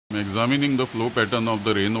Examining the flow pattern of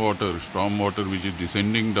the rainwater, storm water which is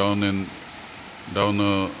descending down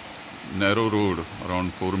a narrow road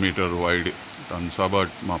around 4 meter wide, Tansaba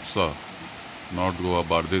Mapusa, North Goa,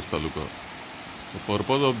 Bardes Taluka. The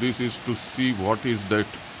purpose of this is to see what is that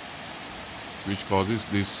which causes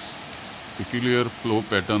this peculiar flow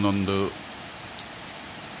pattern on the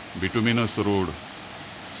bituminous road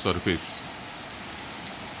surface.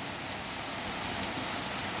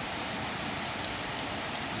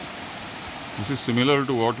 This is similar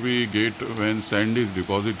to what we get when sand is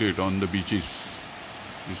deposited on the beaches.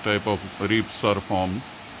 This type of reefs are formed.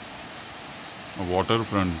 A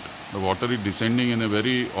waterfront. The water is descending in a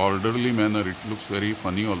very orderly manner. It looks very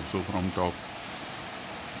funny also from top.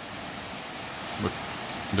 But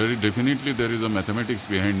there is a mathematics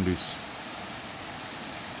behind this.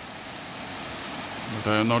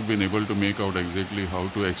 But I have not been able to make out exactly how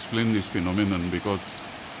to explain this phenomenon, because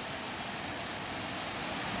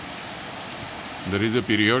there is a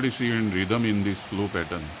periodicity and rhythm in this flow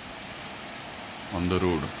pattern on the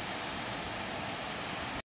road.